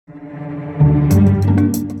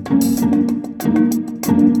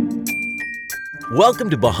Welcome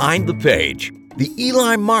to Behind the Page, the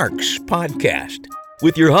Eli Marks podcast,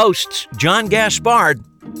 with your hosts, John Gaspard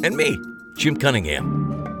and me, Jim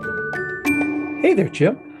Cunningham. Hey there,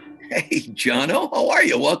 Jim. Hey, Jono. How are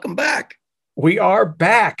you? Welcome back. We are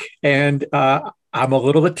back, and I'm a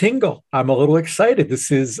little tingle. I'm a little excited.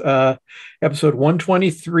 This is episode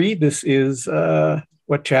 123. This is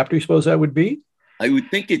what chapter you suppose that would be? I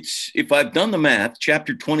would think it's, if I've done the math,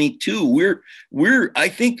 chapter 22. I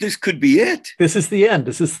think this could be it. This is the end.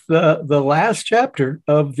 This is the last chapter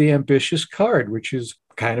of The Ambitious Card, which is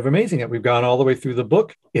kind of amazing that we've gone all the way through the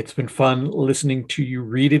book. It's been fun listening to you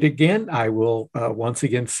read it again. I will once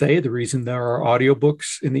again say the reason there are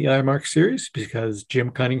audiobooks in the Eli Marks series because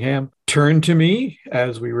Jim Cunningham turned to me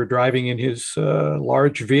as we were driving in his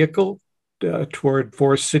large vehicle toward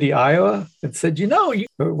Forest City, Iowa, and said,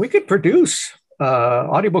 we could produce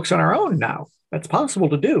audiobooks on our own now. That's possible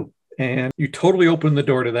to do. And you totally opened the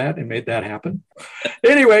door to that and made that happen.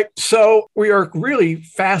 Anyway, so we are really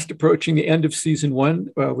fast approaching the end of season one.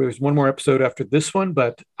 There's one more episode after this one,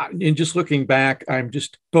 but in just looking back, I'm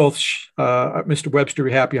just both, Mr. Webster,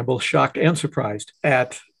 be happy, I'm both shocked and surprised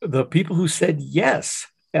at the people who said yes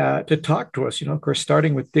to talk to us. Of course,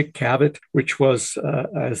 starting with Dick Cavett, which was,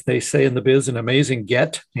 as they say in the biz, an amazing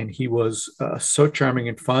get. And he was so charming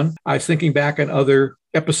and fun. I was thinking back on other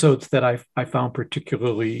episodes that I found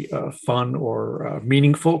particularly fun or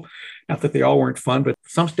meaningful. Not that they all weren't fun, but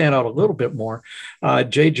some stand out a little bit more.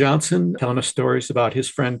 Jay Johnson telling us stories about his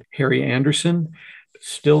friend Harry Anderson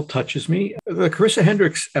still touches me. The Carissa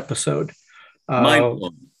Hendricks episode.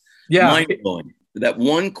 Mind-blowing. Yeah. Mind-blowing. That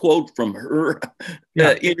one quote from her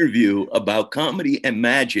interview about comedy and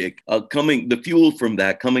magic, the fuel from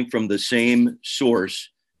that coming from the same source,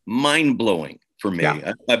 mind-blowing for me.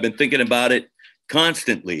 Yeah. I've been thinking about it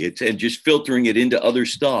constantly. And just filtering it into other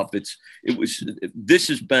stuff. This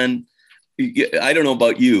has been, I don't know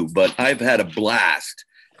about you, but I've had a blast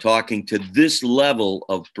talking to this level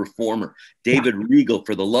of performer. David Regal,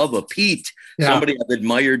 for the love of Pete, somebody I've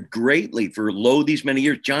admired greatly for these many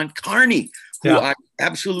years. John Carney, who I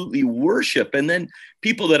absolutely worship. And then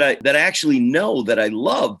people that I actually know that I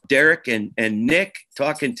love, Derek and Nick,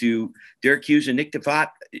 talking to Derek Hughes and Nick DeFat,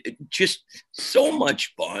 just so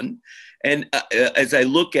much fun. And as I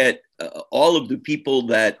look at all of the people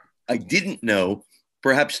that I didn't know,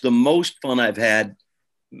 perhaps the most fun I've had,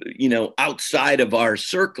 outside of our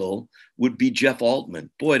circle would be Jeff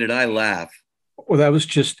Altman. Boy, did I laugh. Well, that was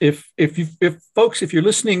just, if folks, if you're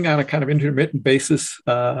listening on a kind of intermittent basis,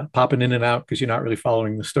 popping in and out because you're not really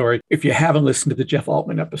following the story, if you haven't listened to the Jeff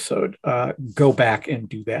Altman episode, go back and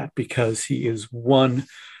do that because he is one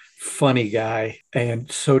funny guy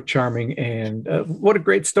and so charming. And what a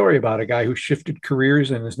great story about a guy who shifted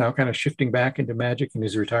careers and is now kind of shifting back into magic in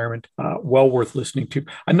his retirement. Well worth listening to.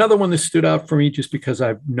 Another one that stood out for me just because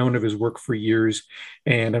I've known of his work for years.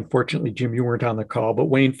 And unfortunately, Jim, you weren't on the call, but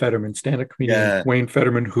Wayne Fetterman, stand-up comedian Wayne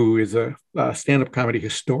Fetterman, who is a stand-up comedy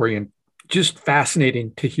historian. Just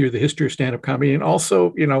fascinating to hear the history of stand-up comedy and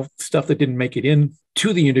also, stuff that didn't make it in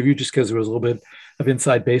to the interview just because there was a little bit of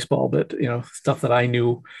inside baseball, but, stuff that I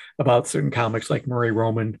knew about certain comics like Murray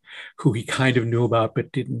Roman, who he kind of knew about,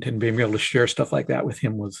 but didn't, and being able to share stuff like that with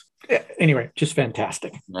him was, anyway, just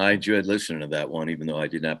fantastic. I enjoyed listening to that one, even though I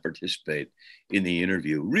did not participate in the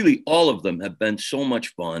interview. Really, all of them have been so much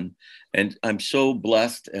fun. And I'm so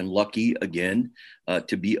blessed and lucky again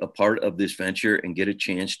to be a part of this venture and get a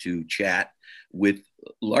chance to chat with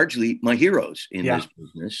largely my heroes in this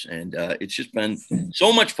business. And it's just been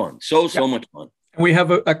so much fun. So much fun. We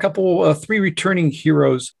have a couple, three returning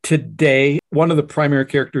heroes today. One of the primary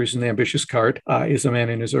characters in The Ambitious Card is a man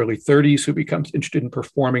in his early 30s who becomes interested in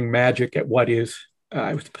performing magic at what is,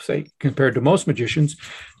 I would say, compared to most magicians,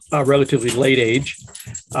 a relatively late age.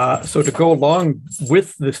 So to go along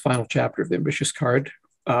with this final chapter of The Ambitious Card,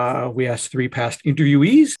 we asked three past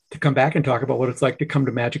interviewees to come back and talk about what it's like to come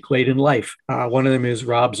to magic late in life. One of them is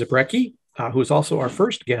Rob Zabrecky, who is also our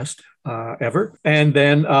first guest ever. And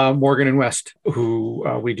then Morgan and West, who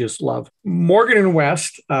we just love. Morgan and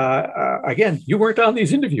West, again, you weren't on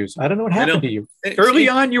these interviews. I don't know what happened to you. Early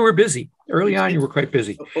on, you were busy. Early on, you were quite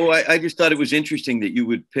busy. I just thought it was interesting that you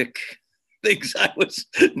would pick things I was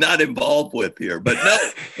not involved with here. But no,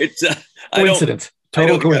 it's coincidence.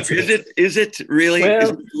 Total coincidence. Is it really?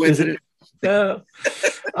 Well, is it?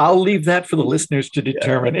 I'll leave that for the listeners to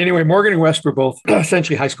determine. Anyway, Morgan and West were both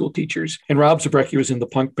essentially high school teachers, and Rob Zabrecky was in the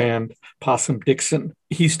punk band Possum Dixon.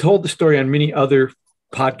 He's told the story on many other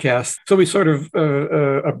podcasts, so we sort of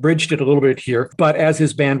abridged it a little bit here. But as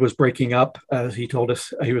his band was breaking up, as he told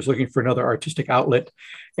us, he was looking for another artistic outlet,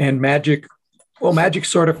 and magic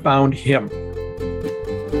sort of found him.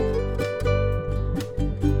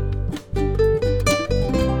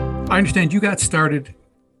 I understand you got started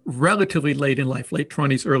relatively late in life, late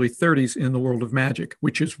 20s, early 30s in the world of magic,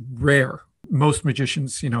 which is rare. Most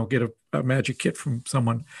magicians, get a magic kit from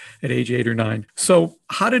someone at age 8 or 9. So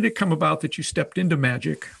how did it come about that you stepped into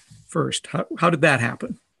magic first? How did that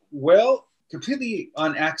happen? Well, completely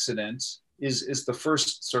on accident is the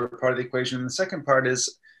first sort of part of the equation. And the second part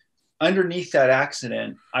is underneath that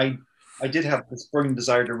accident, I did have this burning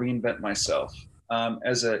desire to reinvent myself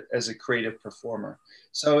as a creative performer.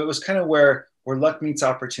 So it was kind of where luck meets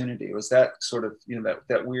opportunity. It was that sort of,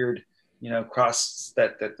 that weird, cross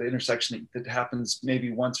that the intersection that happens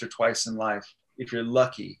maybe once or twice in life, if you're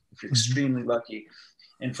lucky, if you're extremely lucky.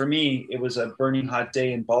 And for me, it was a burning hot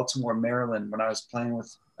day in Baltimore, Maryland, when I was playing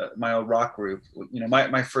with my old rock group.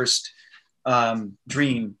 My first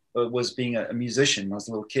dream was being a musician. When I was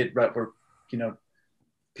a little kid, right where,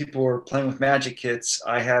 people were playing with magic kits.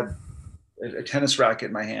 I had a tennis racket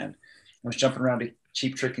in my hand. I was jumping around to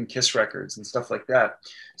Cheap Trick and Kiss records and stuff like that.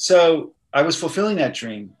 So I was fulfilling that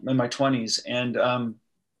dream in my 20s. And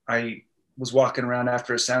I was walking around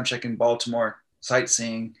after a sound check in Baltimore,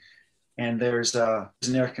 sightseeing. And there's an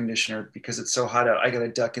air conditioner because it's so hot out. I got to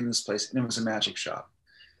duck in this place. And it was a magic shop.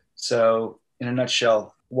 So in a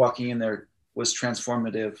nutshell, walking in there was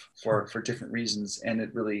transformative for different reasons. And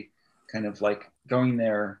it really kind of like going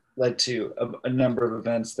there led to a number of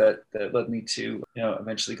events that led me to,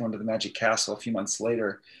 eventually going to the Magic Castle a few months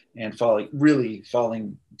later and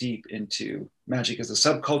falling deep into magic as a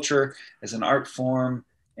subculture, as an art form,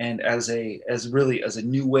 and as a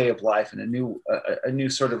new way of life and a new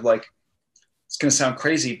sort of like, it's going to sound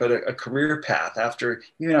crazy, but a career path after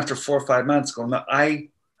 4 or 5 months going, no, I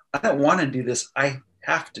don't want to do this. I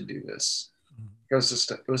have to do this. It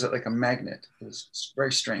was like a magnet. It was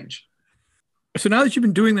very strange. So now that you've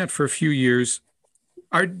been doing that for a few years,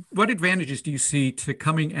 what advantages do you see to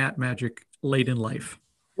coming at magic late in life?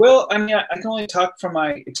 Well, I mean, I can only talk from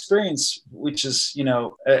my experience, which is,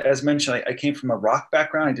 as mentioned, I came from a rock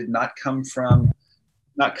background. I did not coming from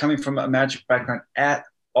a magic background at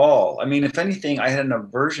all. I mean, if anything, I had an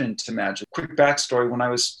aversion to magic. Quick backstory: when I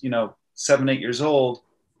was, 7, 8 years old,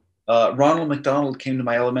 Ronald McDonald came to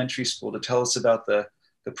my elementary school to tell us about the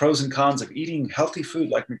pros and cons of eating healthy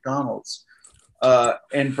food like McDonald's.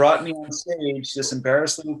 And brought me on stage, this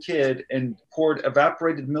embarrassed little kid, and poured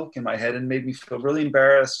evaporated milk in my head and made me feel really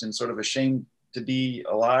embarrassed and sort of ashamed to be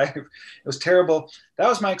alive. It was terrible. That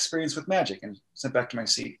was my experience with magic, and sent back to my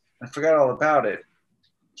seat. I forgot all about it.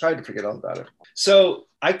 Tried to forget all about it. So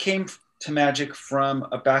I came to magic from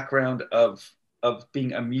a background of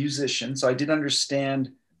being a musician. So I did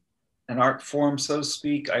understand an art form, so to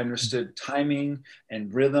speak. I understood timing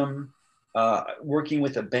and rhythm. Working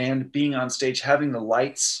with a band, being on stage, having the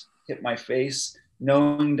lights hit my face,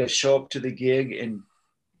 knowing to show up to the gig and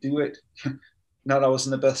do it. Not always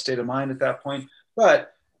in the best state of mind at that point,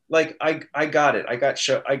 but like I got it. I got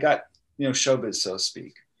showbiz, so to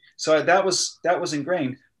speak. So that was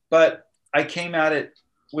ingrained. But I came at it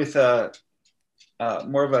with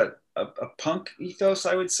more of a punk ethos,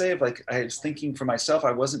 I would say. Of like I was thinking for myself.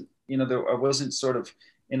 I wasn't I wasn't sort of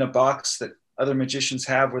in a box that other magicians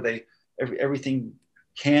have where they everything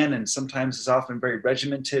can and sometimes is often very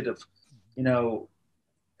regimented of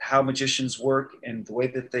how magicians work and the way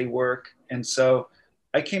that they work. And so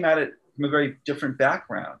I came at it from a very different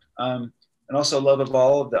background, and also love of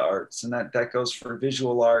all of the arts, and that goes for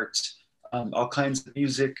visual art, all kinds of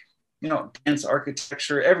music, dance,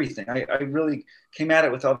 architecture, everything. I really came at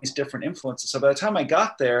it with all these different influences. So by the time I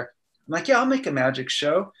got there, I'm like, yeah, I'll make a magic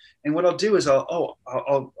show. And what I'll do is I'll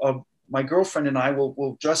my girlfriend and I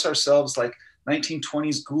will dress ourselves like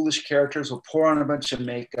 1920s ghoulish characters. We'll pour on a bunch of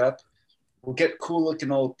makeup. We'll get cool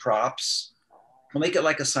looking old props. We'll make it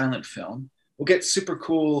like a silent film. We'll get super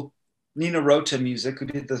cool Nina Rota music, who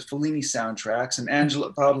did the Fellini soundtracks, and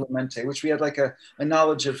Angela Badalamenti, which we had like a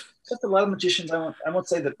knowledge of. Just a lot of magicians, I won't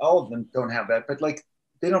say that all of them don't have that, but like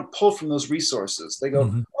they don't pull from those resources. They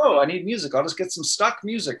go, oh, I need music. I'll just get some stock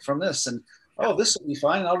music from this. And oh, this will be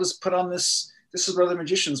fine. I'll just put on this. This is what other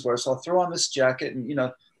magicians wear. So I'll throw on this jacket. And,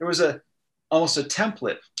 there was almost a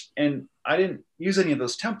template, and I didn't use any of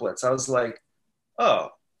those templates. I was like,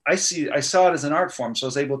 oh, I saw it as an art form. So I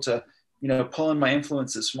was able to, pull in my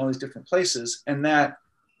influences from all these different places. And that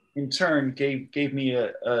in turn gave me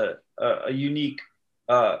a unique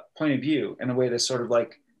point of view and a way to sort of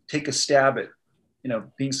like take a stab at,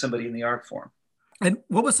 being somebody in the art form. And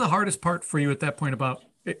what was the hardest part for you at that point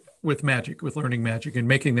with learning magic and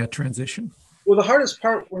making that transition? Well, the hardest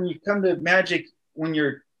part when you come to magic when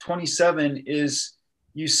you're 27 is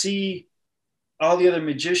you see all the other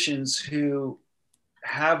magicians who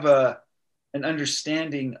have an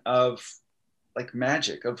understanding of like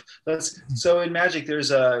magic of let's. So in magic,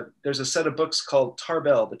 there's a set of books called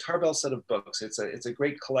Tarbell, the Tarbell set of books. It's a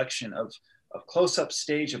great collection of close-up,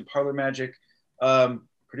 stage, and parlor magic,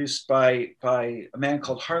 produced by a man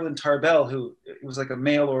called Harlan Tarbell, who it was like a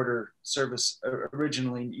mail order service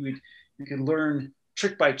originally. You could learn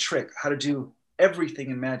trick by trick how to do everything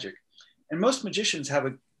in magic, and most magicians have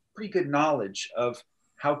a pretty good knowledge of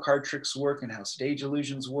how card tricks work and how stage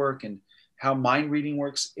illusions work and how mind reading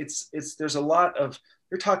works. There's a lot of,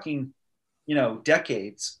 you're talking,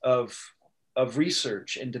 decades of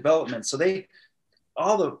research and development. So they've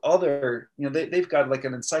got like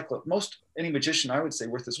an encyclopedia. Any magician, I would say,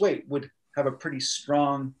 worth his weight would have a pretty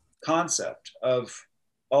strong concept of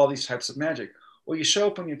all these types of magic. Well, you show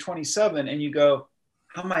up when you're 27 and you go,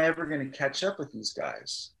 how am I ever going to catch up with these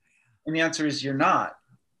guys? And the answer is you're not.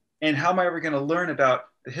 And how am I ever going to learn about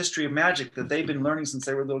the history of magic that they've been learning since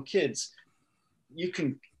they were little kids? You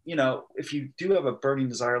can, if you do have a burning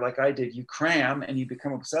desire like I did, you cram and you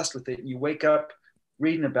become obsessed with it, and you wake up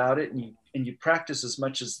reading about it, and you practice as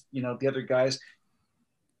much as the other guys.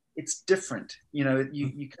 It's different.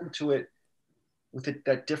 You come to it with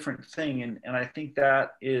that different thing, and I think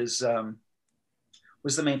that is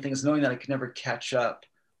was the main thing, is knowing that I could never catch up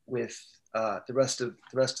with the rest of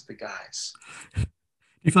the guys. Do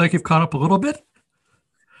you feel like you've caught up a little bit?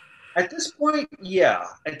 At this point, yeah.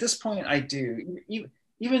 At this point, I do.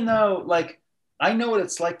 Even though, like, I know what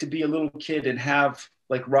it's like to be a little kid and have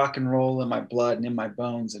like rock and roll in my blood and in my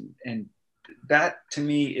bones, and that to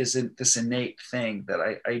me isn't this innate thing that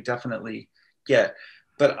I definitely get.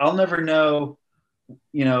 But I'll never know,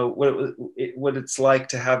 what it's like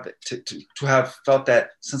to have felt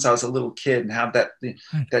that since I was a little kid, and have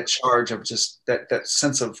that charge of just that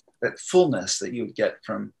sense of that fullness that you would get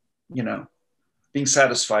from being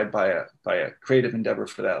satisfied by a creative endeavor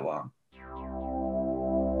for that long.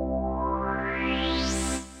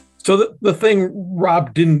 So the thing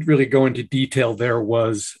Rob didn't really go into detail there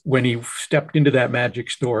was when he stepped into that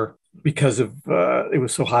magic store, because of it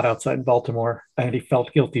was so hot outside in Baltimore, and he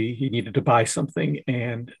felt guilty. He needed to buy something,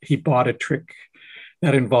 and he bought a trick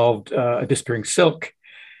that involved a disappearing silk.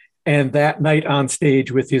 And that night on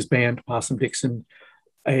stage with his band, Possum Dixon,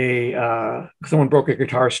 someone broke a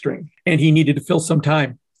guitar string, and he needed to fill some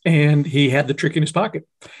time, and he had the trick in his pocket.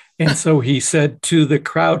 And so he said to the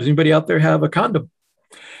crowd, does anybody out there have a condom?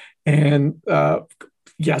 And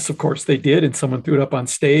yes, of course they did. And someone threw it up on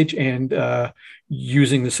stage, and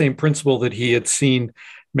using the same principle that he had seen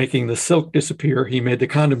making the silk disappear, he made the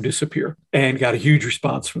condom disappear, and got a huge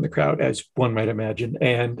response from the crowd, as one might imagine,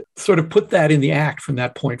 and sort of put that in the act from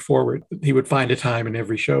that point forward. He would find a time in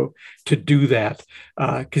every show to do that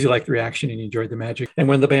because he liked the reaction and he enjoyed the magic. And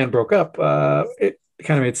when the band broke up, it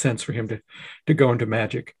kind of made sense for him to go into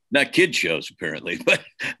magic. Not kid shows, apparently, but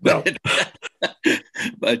No.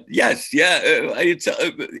 but yes, yeah, it's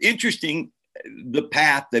interesting, the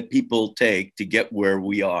path that people take to get where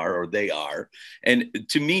we are or they are. And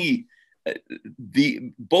to me,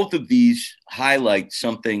 both of these highlight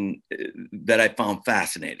something that I found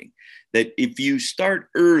fascinating, that if you start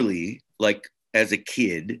early, like as a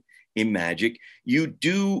kid in magic, you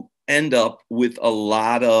do end up with a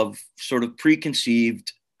lot of sort of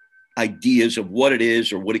preconceived ideas of what it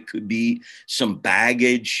is or what it could be, some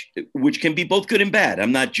baggage, which can be both good and bad.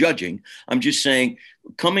 I'm not judging. I'm just saying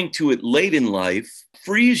coming to it late in life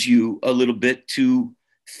frees you a little bit to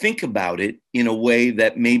think about it in a way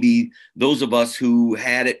that maybe those of us who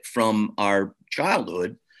had it from our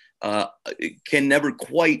childhood can never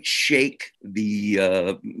quite shake the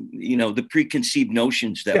the preconceived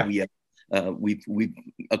notions that we've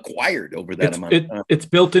acquired over that amount of time. It's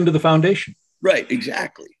built into the foundation. Right,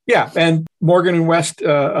 exactly. Yeah, and Morgan and West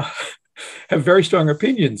have very strong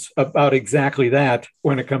opinions about exactly that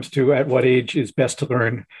when it comes to at what age is best to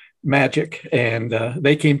learn magic. And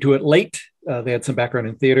they came to it late. They had some background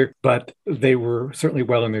in theater, but they were certainly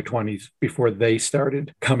well in their 20s before they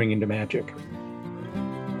started coming into magic.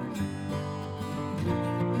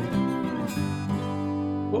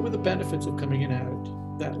 What were the benefits of coming in at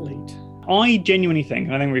it that late? I genuinely think,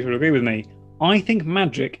 and I think Reece would agree with me, I think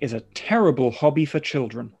magic is a terrible hobby for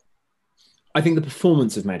children. I think the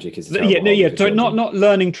performance of magic is a terrible hobby for so children. not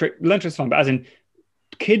learning tricks is fun, but as in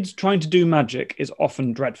kids trying to do magic is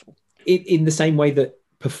often dreadful. In the same way that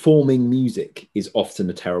performing music is often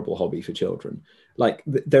a terrible hobby for children. Like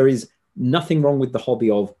there is nothing wrong with the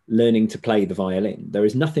hobby of learning to play the violin. There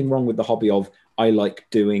is nothing wrong with the hobby of, I like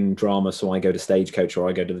doing drama, so I go to Stagecoach or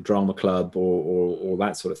I go to the drama club or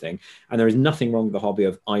that sort of thing. And there is nothing wrong with the hobby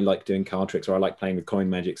of, I like doing card tricks or I like playing with coin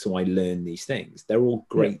magic, so I learn these things. They're all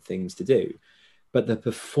great things to do. But the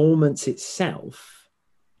performance itself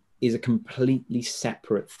is a completely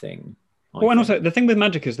separate thing. And also the thing with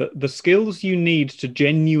magic is that the skills you need to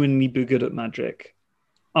genuinely be good at magic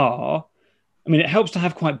are, I mean, it helps to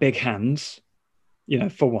have quite big hands,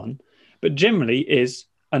 for one, but generally is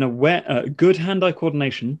good hand-eye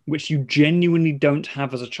coordination, which you genuinely don't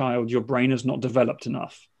have as a child. Your brain has not developed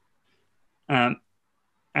enough. And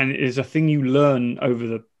it is a thing you learn over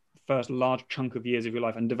the first large chunk of years of your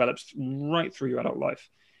life and develops right through your adult life.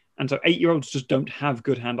 And so 8-year-olds just don't have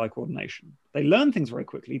good hand-eye coordination. They learn things very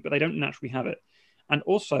quickly, but they don't naturally have it. And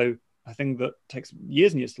also a thing that takes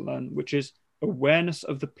years and years to learn, which is awareness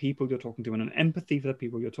of the people you're talking to and an empathy for the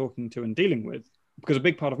people you're talking to and dealing with. Because a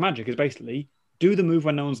big part of magic is basically do the move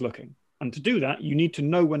when no one's looking. And to do that, you need to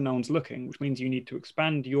know when no one's looking, which means you need to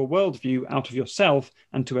expand your worldview out of yourself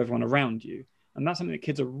and to everyone around you. And that's something that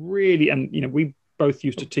kids are really, and we both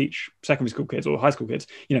used to teach secondary school kids or high school kids,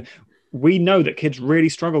 we know that kids really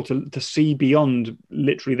struggle to see beyond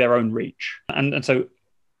literally their own reach. And so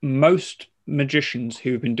most magicians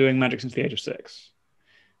who've been doing magic since the age of 6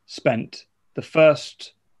 spent the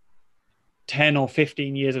first 10 or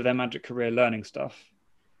 15 years of their magic career learning stuff.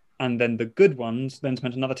 And then the good ones then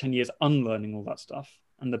spent another 10 years unlearning all that stuff.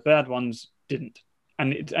 And the bad ones didn't.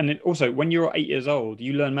 And it also, when you're 8 years old,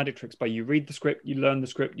 you learn magic tricks by you read the script, you learn the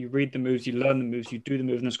script, you read the moves, you learn the moves, you do the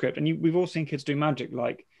move in the script. And we've all seen kids do magic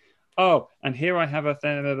like, oh, and here I have a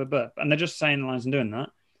thing, blah, blah, blah. And they're just saying lines and doing that.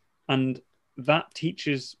 And that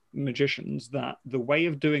teaches magicians that the way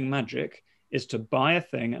of doing magic is to buy a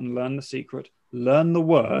thing and learn the secret, learn the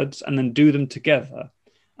words, and then do them together.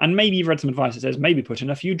 And maybe you've read some advice that says maybe put in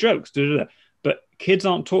a few jokes, but kids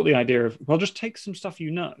aren't taught the idea of, well, just take some stuff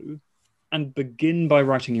and begin by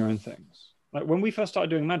writing your own things. Like when we first started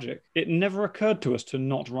doing magic, it never occurred to us to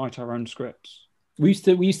not write our own scripts. We used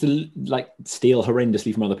to like steal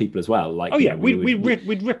horrendously from other people as well. Like,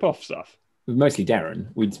 we'd rip off stuff. Mostly Darren.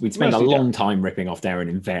 We'd spend a long time ripping off Darren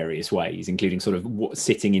in various ways, including sort of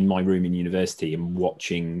sitting in my room in university and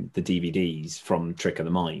watching the DVDs from Trick of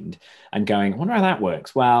the Mind and going, I wonder how that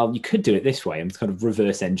works. Well, you could do it this way, and kind of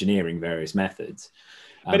reverse engineering various methods.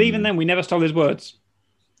 But even then, we never stole his words.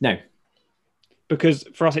 No. Because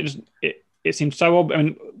for us, it seemed so obvious. I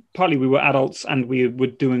mean, partly we were adults and we were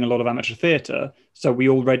doing a lot of amateur theatre, so we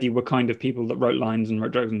already were kind of people that wrote lines and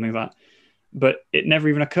wrote jokes and things like that. But it never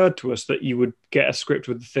even occurred to us that you would get a script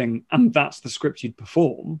with the thing and that's the script you'd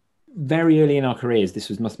perform. Very early in our careers,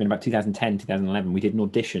 must have been about 2010, 2011, we did an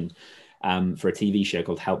audition for a TV show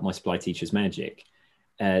called Help My Supply Teacher's Magic.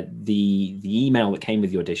 The email that came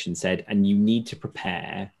with the audition said, and you need to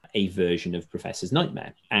prepare a version of Professor's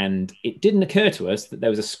Nightmare. And it didn't occur to us that there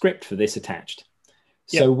was a script for this attached.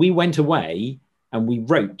 So we went away and we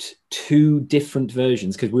wrote 2 different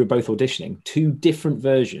versions, because we were both auditioning, 2 different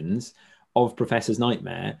versions of Professor's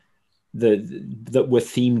Nightmare that were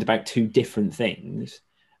themed about 2 different things.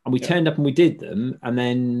 And we turned up and we did them. And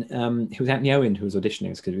then it was Anthony Owen who was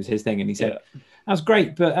auditioning because it was his thing. And he said, that was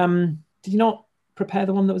great, but did you not prepare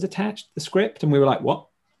the one that was attached, the script? And we were like, what?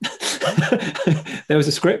 There was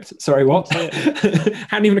a script? Sorry, what?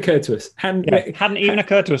 Hadn't even occurred to us. Hadn't even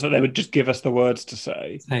occurred to us that they would just give us the words to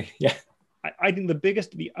say. Yeah. I think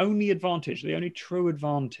the only true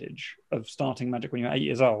advantage of starting magic when you're 8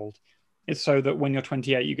 years old is so that when you're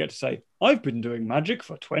 28, you get to say, I've been doing magic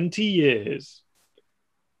for 20 years.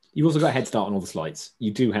 You've also got a head start on all the sleights.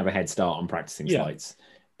 You do have a head start on practicing sleights.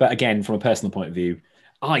 But again, from a personal point of view,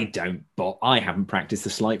 I haven't practiced the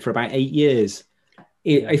sleight for about 8 years.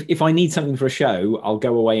 If I need something for a show, I'll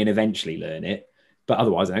go away and eventually learn it. But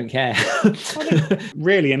otherwise, I don't care.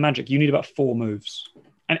 Really, in magic, you need about 4 moves.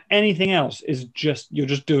 And anything else is you're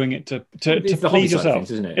just doing it to please yourself.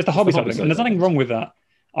 Things, isn't it? It's the hobby side of things. And there's nothing wrong with that.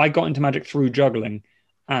 I got into magic through juggling,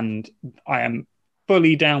 and I am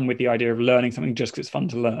fully down with the idea of learning something just because it's fun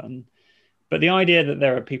to learn. But the idea that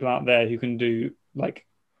there are people out there who can do like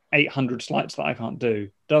 800 sleights that I can't do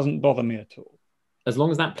doesn't bother me at all. As long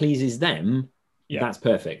as that pleases them, that's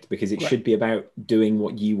perfect, because it should be about doing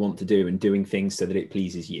what you want to do and doing things so that it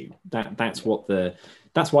pleases you. That's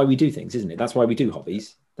why we do things, isn't it? That's why we do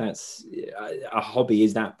hobbies. That's a hobby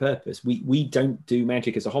is that purpose. We don't do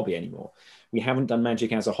magic as a hobby anymore. We haven't done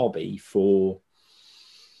magic as a hobby for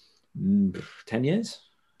 10 years,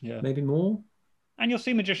 maybe more. And you'll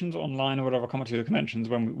see magicians online or whatever, coming to the conventions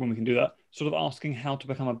when we can do that, sort of asking how to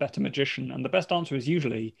become a better magician. And the best answer is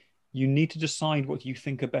usually you need to decide what you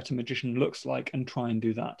think a better magician looks like and try and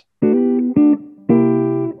do that.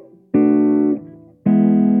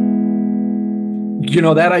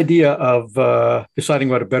 That idea of deciding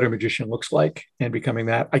what a better magician looks like and becoming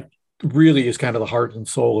that, really is kind of the heart and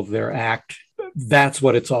soul of their act. That's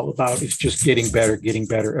what it's all about. It's just getting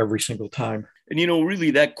better every single time. And,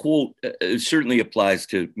 really that quote certainly applies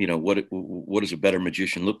to, what does a better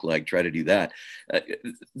magician look like? Try to do that.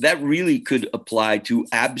 That really could apply to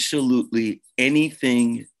absolutely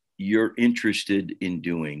anything you're interested in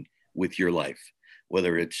doing with your life,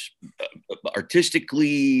 whether it's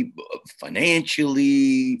artistically,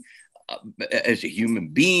 financially, as a human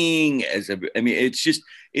being,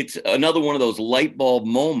 it's another one of those light bulb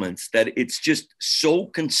moments that it's just so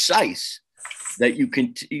concise that you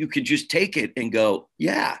can just take it and go,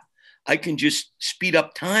 yeah, I can just speed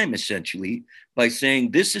up time essentially by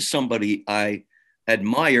saying, this is somebody I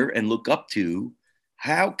admire and look up to.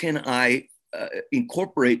 How can I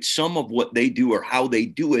incorporate some of what they do or how they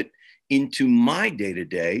do it into my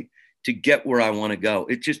day-to-day to get where I want to go?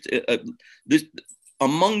 It's just this,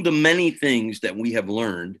 among the many things that we have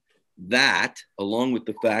learned, that along with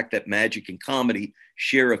the fact that magic and comedy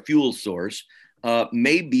share a fuel source,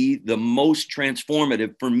 may be the most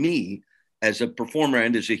transformative for me as a performer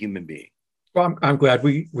and as a human being. Well, I'm glad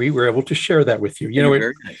we were able to share that with you.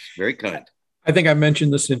 Very nice, very kind. I think I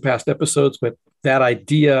mentioned this in past episodes, but that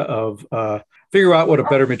idea of figure out what a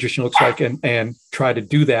better magician looks like and try to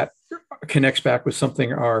do that connects back with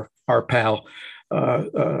something our pal,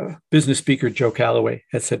 business speaker Joe Calloway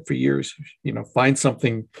has said for years. Find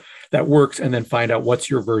something that works and then find out what's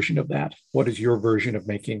your version of that. What is your version of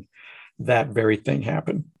making that very thing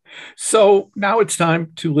happen? So now it's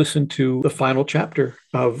time to listen to the final chapter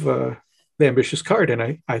of The Ambitious Card.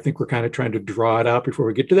 And I think we're kind of trying to draw it out before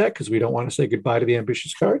we get to that because we don't want to say goodbye to The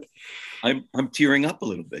Ambitious Card. I'm tearing up a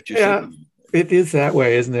little bit. Yeah, it is that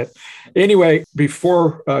way, isn't it? Anyway,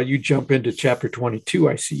 before you jump into chapter 22,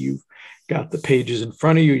 I see you got the pages in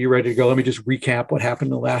front of you. You're ready to go. Let me just recap what happened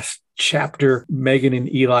in the last chapter. Megan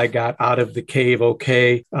and Eli got out of the cave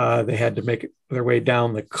okay. They had to make their way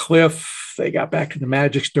down the cliff. They got back to the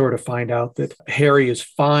magic store to find out that Harry is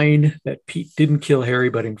fine, that Pete didn't kill Harry,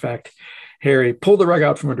 but in fact, Harry pulled the rug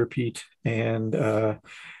out from under Pete and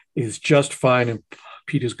is just fine. And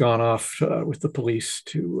Pete has gone off with the police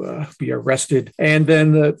to be arrested. And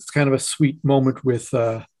then it's kind of a sweet moment with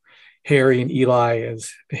Harry and Eli as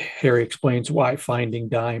Harry explains why finding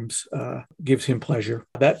dimes gives him pleasure.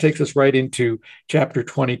 That takes us right into chapter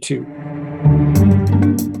 22.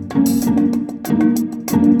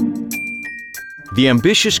 The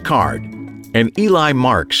Ambitious Card, an Eli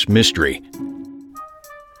Marks mystery.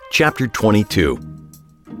 Chapter 22.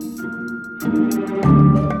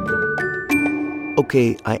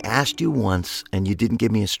 Okay, I asked you once and you didn't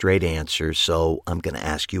give me a straight answer, so I'm going to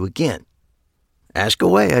ask you again. Ask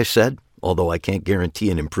away, I said, although I can't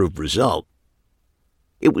guarantee an improved result.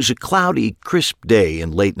 It was a cloudy, crisp day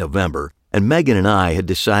in late November, and Megan and I had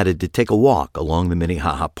decided to take a walk along the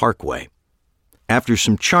Minnehaha Parkway. After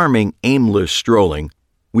some charming, aimless strolling,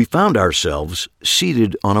 we found ourselves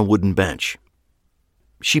seated on a wooden bench.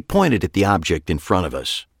 She pointed at the object in front of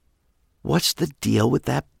us. "What's the deal with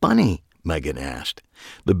that bunny?" Megan asked.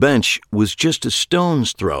 The bench was just a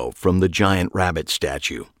stone's throw from the giant rabbit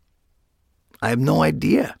statue. "I have no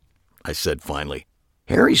idea," I said finally.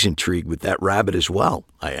 "Harry's intrigued with that rabbit as well,"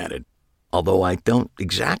 I added, although I don't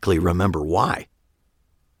exactly remember why.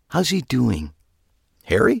 "How's he doing?"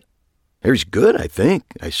 "Harry? Harry's good, I think,"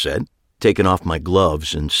 I said, taking off my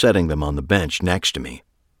gloves and setting them on the bench next to me.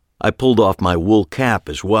 I pulled off my wool cap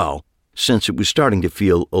as well, since it was starting to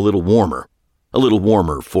feel a little warmer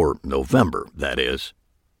for November, that is.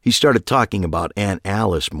 He started talking about Aunt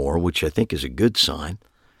Alice more, which I think is a good sign.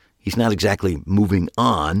 He's not exactly moving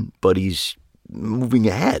on, but he's moving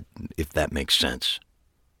ahead, if that makes sense.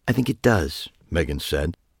 "I think it does," Megan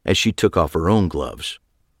said, as she took off her own gloves.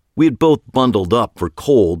 We had both bundled up for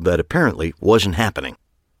cold that apparently wasn't happening.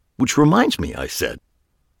 "Which reminds me," I said,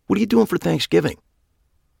 "what are you doing for Thanksgiving?"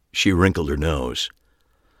 She wrinkled her nose.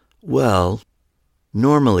 "Well,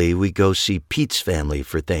 normally we go see Pete's family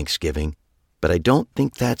for Thanksgiving, but I don't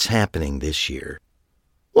think that's happening this year."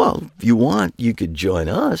 "Well, if you want, you could join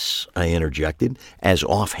us," I interjected, as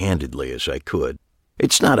offhandedly as I could.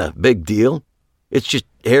 "It's not a big deal. It's just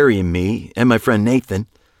Harry and me, and my friend Nathan,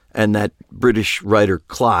 and that British writer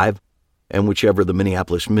Clive, and whichever the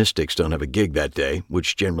Minneapolis Mystics don't have a gig that day,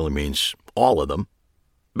 which generally means all of them.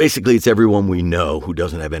 Basically, it's everyone we know who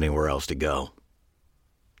doesn't have anywhere else to go."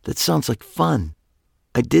 "That sounds like fun.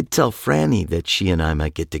 I did tell Franny that she and I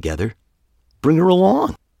might get together." "Bring her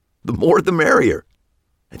along. The more the merrier."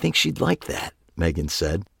 "I think she'd like that," Megan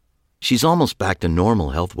said. "She's almost back to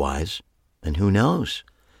normal health-wise. And who knows?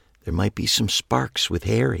 There might be some sparks with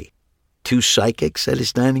Harry. 2 psychics at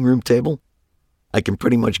his dining room table? I can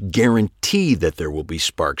pretty much guarantee that there will be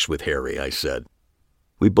sparks with Harry," I said.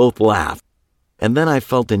 We both laughed, and then I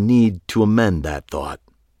felt a need to amend that thought.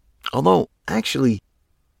 Although, actually,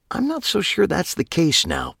 I'm not so sure that's the case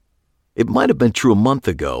now. It might have been true a month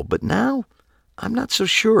ago, but now I'm not so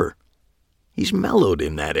sure. He's mellowed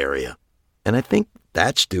in that area, and I think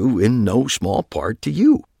that's due in no small part to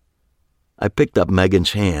you. I picked up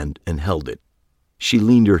Megan's hand and held it. She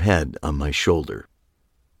leaned her head on my shoulder.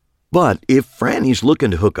 But if Franny's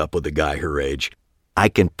looking to hook up with a guy her age, I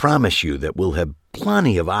can promise you that we'll have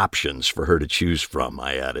plenty of options for her to choose from,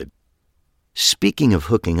 I added. Speaking of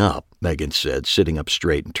hooking up, Megan said, sitting up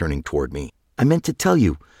straight and turning toward me, I meant to tell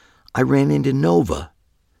you, I ran into Nova.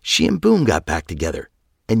 She and Boone got back together,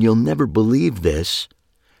 and you'll never believe this.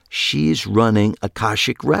 She's running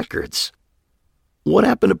Akashic Records. What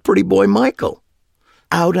happened to pretty boy Michael?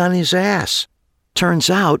 Out on his ass. Turns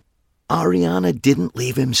out, Ariana didn't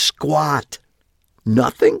leave him squat.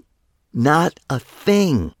 Nothing? Not a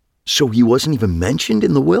thing. So he wasn't even mentioned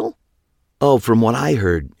in the will? Oh, from what I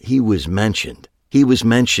heard, he was mentioned. He was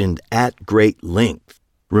mentioned at great length.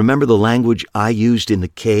 Remember the language I used in the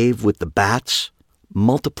cave with the bats?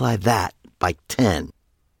 Multiply that by 10.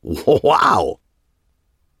 Wow!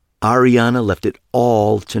 Ariana left it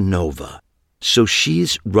all to Nova. So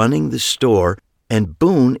she's running the store, and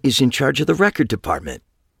Boone is in charge of the record department.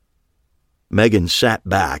 Megan sat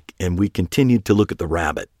back, and we continued to look at the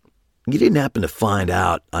rabbit. You didn't happen to find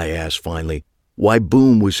out, I asked finally, why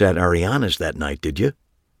Boone was at Ariana's that night, did you?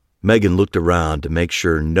 Megan looked around to make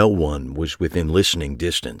sure no one was within listening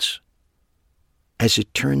distance. As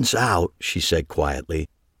it turns out, she said quietly,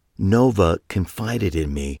 Nova confided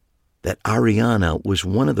in me that Ariana was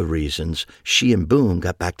one of the reasons she and Boone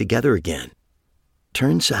got back together again.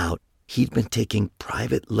 Turns out he'd been taking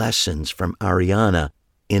private lessons from Ariana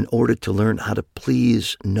in order to learn how to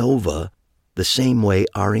please Nova the same way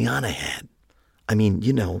Ariana had. I mean,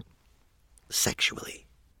 sexually.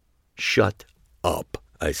 Shut up,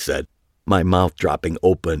 I said, my mouth dropping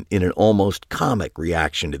open in an almost comic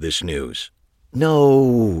reaction to this news.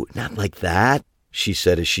 No, not like that, she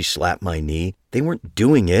said as she slapped my knee. They weren't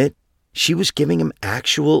doing it. She was giving him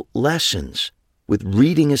actual lessons, with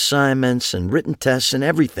reading assignments and written tests and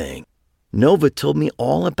everything. Nova told me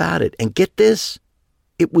all about it, and get this,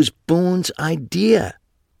 it was Boone's idea.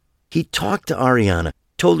 He talked to Ariana,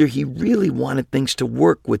 told her he really wanted things to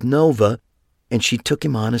work with Nova, and she took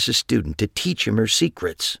him on as a student to teach him her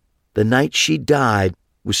secrets. The night she died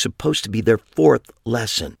was supposed to be their 4th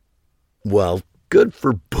lesson. Well, good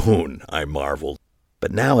for Boone, I marveled.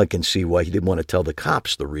 But now I can see why he didn't want to tell the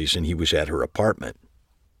cops the reason he was at her apartment.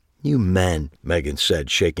 You men, Megan said,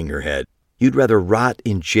 shaking her head. You'd rather rot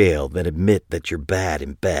in jail than admit that you're bad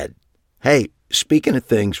in bed. Hey, speaking of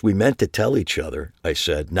things we meant to tell each other, I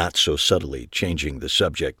said, not so subtly, changing the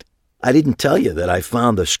subject. I didn't tell you that I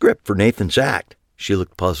found the script for Nathan's act. She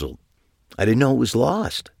looked puzzled. I didn't know it was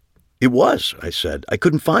lost. It was, I said. I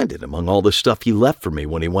couldn't find it among all the stuff he left for me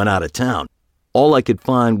when he went out of town. All I could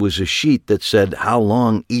find was a sheet that said how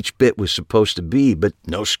long each bit was supposed to be, but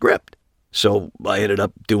no script. So I ended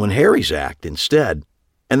up doing Harry's act instead.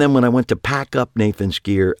 And then when I went to pack up Nathan's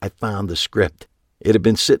gear, I found the script. It had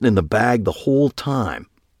been sitting in the bag the whole time,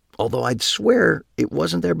 although I'd swear it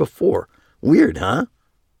wasn't there before. Weird, huh?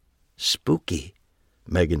 Spooky,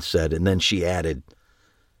 Megan said, and then she added,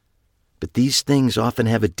 but these things often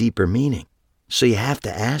have a deeper meaning, so you have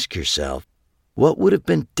to ask yourself, what would have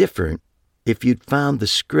been different if you'd found the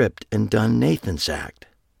script and done Nathan's act?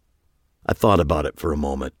 I thought about it for a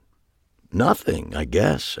moment. Nothing, I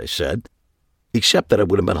guess, I said, except that I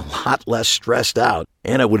would have been a lot less stressed out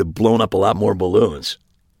and I would have blown up a lot more balloons.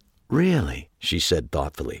 Really? She said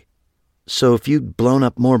thoughtfully. So if you'd blown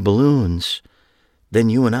up more balloons, then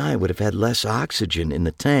you and I would have had less oxygen in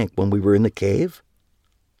the tank when we were in the cave?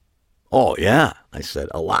 Oh, yeah, I said,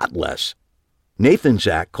 a lot less. Nathan's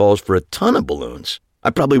act calls for a ton of balloons. I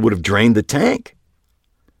probably would have drained the tank.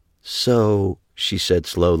 So, she said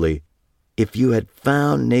slowly, if you had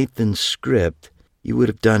found Nathan's script, you would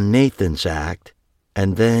have done Nathan's act,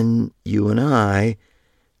 and then you and I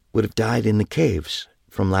would have died in the caves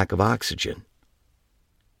from lack of oxygen.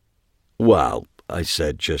 Well, I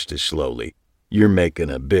said just as slowly, you're making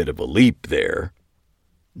a bit of a leap there.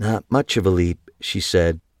 Not much of a leap, she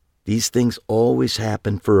said. These things always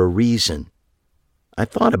happen for a reason. I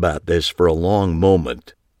thought about this for a long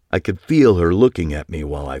moment. I could feel her looking at me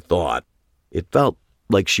while I thought. It felt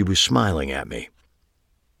like she was smiling at me.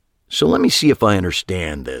 So let me see if I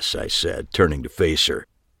understand this, I said, turning to face her.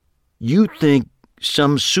 You think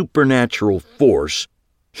some supernatural force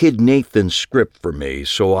hid Nathan's script for me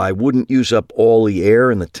so I wouldn't use up all the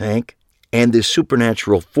air in the tank? And this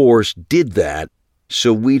supernatural force did that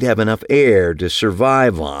so we'd have enough air to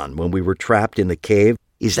survive on when we were trapped in the cave?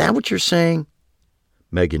 Is that what you're saying?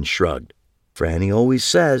 Megan shrugged. Franny always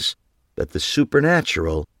says that the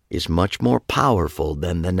supernatural is much more powerful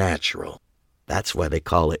than the natural. That's why they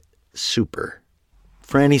call it super.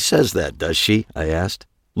 Franny says that, does she? I asked,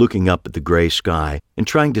 looking up at the gray sky and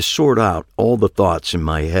trying to sort out all the thoughts in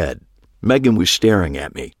my head. Megan was staring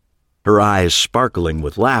at me, her eyes sparkling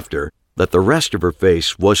with laughter that the rest of her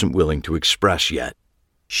face wasn't willing to express yet.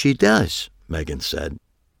 She does, Megan said.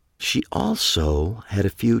 She also had a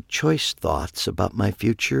few choice thoughts about my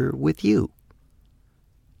future with you.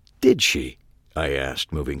 Did she? I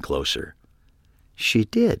asked, moving closer. She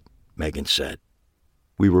did, Megan said.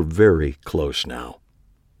 We were very close now.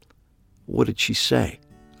 What did she say?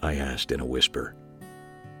 I asked in a whisper.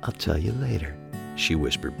 I'll tell you later, she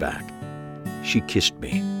whispered back. She kissed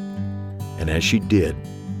me, and as she did,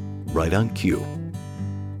 right on cue,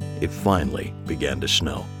 it finally began to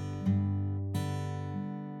snow.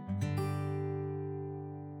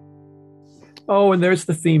 Oh, and there's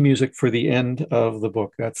the theme music for the end of the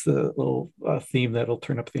book. That's the little theme that'll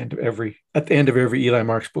turn up at the end of every Eli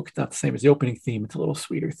Marks book. It's not the same as the opening theme. It's a little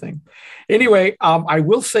sweeter thing. Anyway, I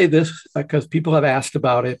will say this because people have asked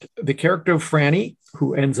about it. The character of Franny,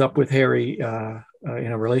 who ends up with Harry in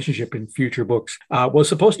a relationship in future books, was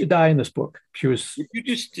supposed to die in this book. She was.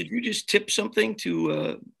 Did you just tip something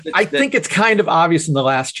to? I think it's kind of obvious in the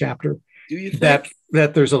last chapter. Do you think?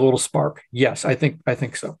 that there's a little spark? Yes, I think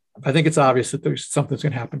so. I think it's obvious that there's something's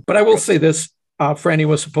going to happen. But I will say this. Franny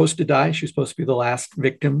was supposed to die. She was supposed to be the last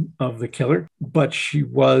victim of the killer, but she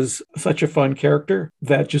was such a fun character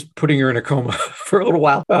that just putting her in a coma for a little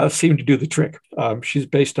while seemed to do the trick. She's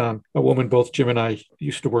based on a woman both Jim and I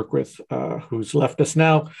used to work with who's left us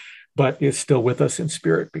now, but is still with us in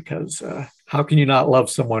spirit because how can you not love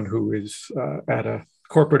someone who is at a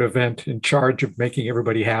corporate event in charge of making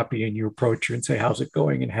everybody happy, and you approach her and say, how's it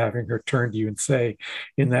going? And having her turn to you and say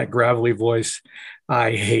in that gravelly voice,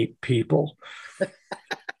 I hate people.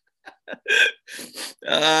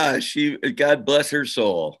 God bless her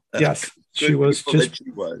soul. Yes, she was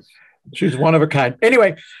one of a kind.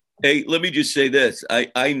 Anyway. Hey, let me just say this.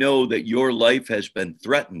 I know that your life has been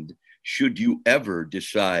threatened should you ever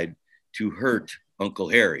decide to hurt Uncle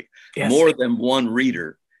Harry. Yes. More than one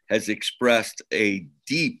reader has expressed a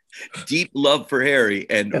deep, deep love for Harry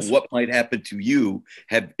and yes. What might happen to you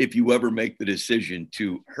if you ever make the decision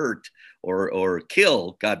to hurt or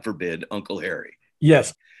kill, God forbid, Uncle Harry.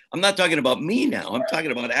 Yes. I'm not talking about me now. I'm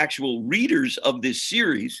talking about actual readers of this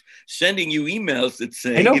series sending you emails that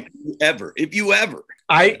say, if you ever.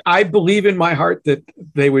 I believe in my heart that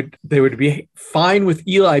they would be fine with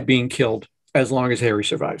Eli being killed as long as Harry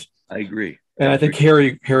survives. I agree. And I think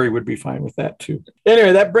Harry would be fine with that too.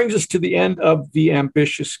 Anyway, that brings us to the end of The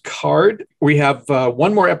Ambitious Card. We have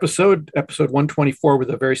one more episode 124,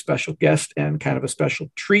 with a very special guest and kind of a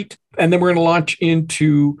special treat. And then we're going to launch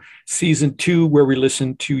into season 2, where we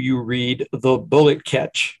listen to you read The Bullet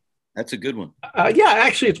Catch. That's a good one. Yeah,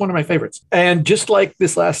 actually, it's one of my favorites. And just like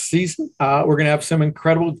this last season, we're going to have some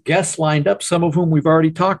incredible guests lined up, some of whom we've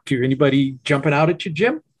already talked to. Anybody jumping out at you,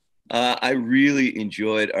 Jim? I really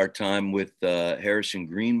enjoyed our time with Harrison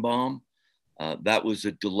Greenbaum. That was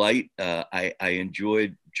a delight. I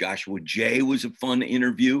enjoyed Joshua J. was a fun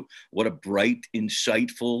interview. What a bright,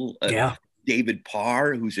 insightful David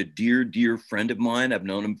Parr, who's a dear, dear friend of mine. I've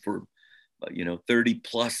known him for 30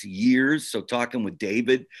 plus years. So talking with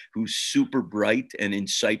David, who's super bright and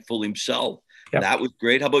insightful himself. Yep. That was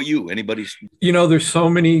great. How about you? Anybody? There's so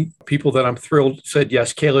many people that I'm thrilled said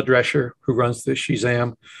yes. Kayla Drescher, who runs the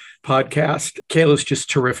Shazam podcast. Kayla's just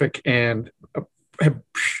terrific. And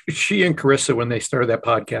she and Carissa, when they started that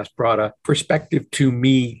podcast, brought a perspective to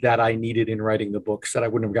me that I needed in writing the books that I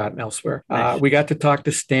wouldn't have gotten elsewhere. Nice. We got to talk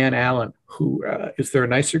to Stan Allen, who is there a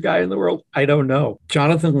nicer guy in the world? I don't know.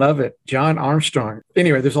 Jonathan Levitt, John Armstrong.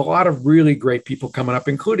 Anyway, there's a lot of really great people coming up,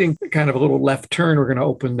 including kind of a little left turn. We're going to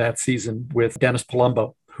open that season with Dennis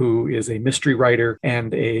Palumbo, who is a mystery writer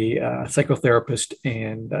and a psychotherapist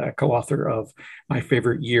and co-author of My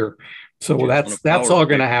Favorite Year. So that's all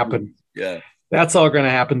going to happen. Yeah. That's all going to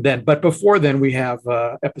happen then. But before then, we have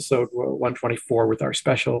episode 124 with our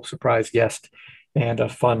special surprise guest and a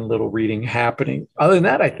fun little reading happening. Other than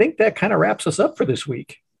that, I think that kind of wraps us up for this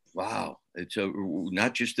week. Wow. It's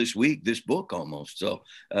not just this week, this book almost. So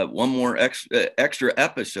one more extra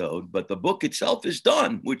episode, but the book itself is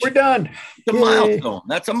done. We're done. It's a milestone.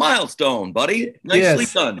 That's a milestone, buddy. Nicely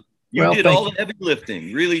done. You did all the heavy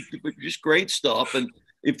lifting. Really, just great stuff. And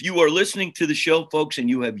if you are listening to the show, folks, and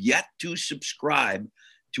you have yet to subscribe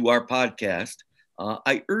to our podcast,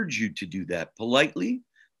 I urge you to do that politely,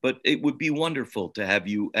 but it would be wonderful to have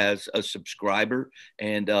you as a subscriber.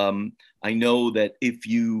 And I know that if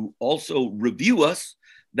you also review us,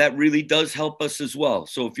 that really does help us as well.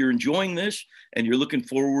 So if you're enjoying this and you're looking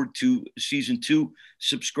forward to season 2,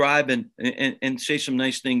 subscribe and say some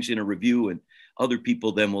nice things in a review, and other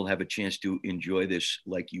people then will have a chance to enjoy this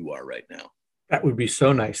like you are right now. That would be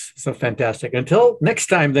so nice. So fantastic. Until next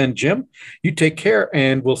time then, Jim, you take care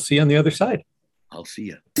and we'll see you on the other side. I'll see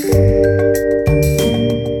you.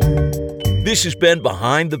 This has been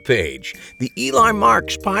Behind the Page, the Eli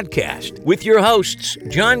Marks podcast, with your hosts,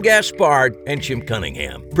 John Gaspard and Jim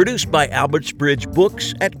Cunningham. Produced by Albertsbridge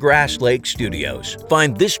Books at Grass Lake Studios.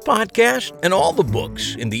 Find this podcast and all the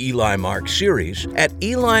books in the Eli Marks series at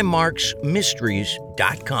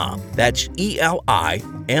EliMarksMysteries.com. That's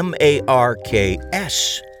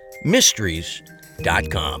ELIMARKS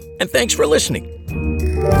Mysteries.com. And thanks for listening.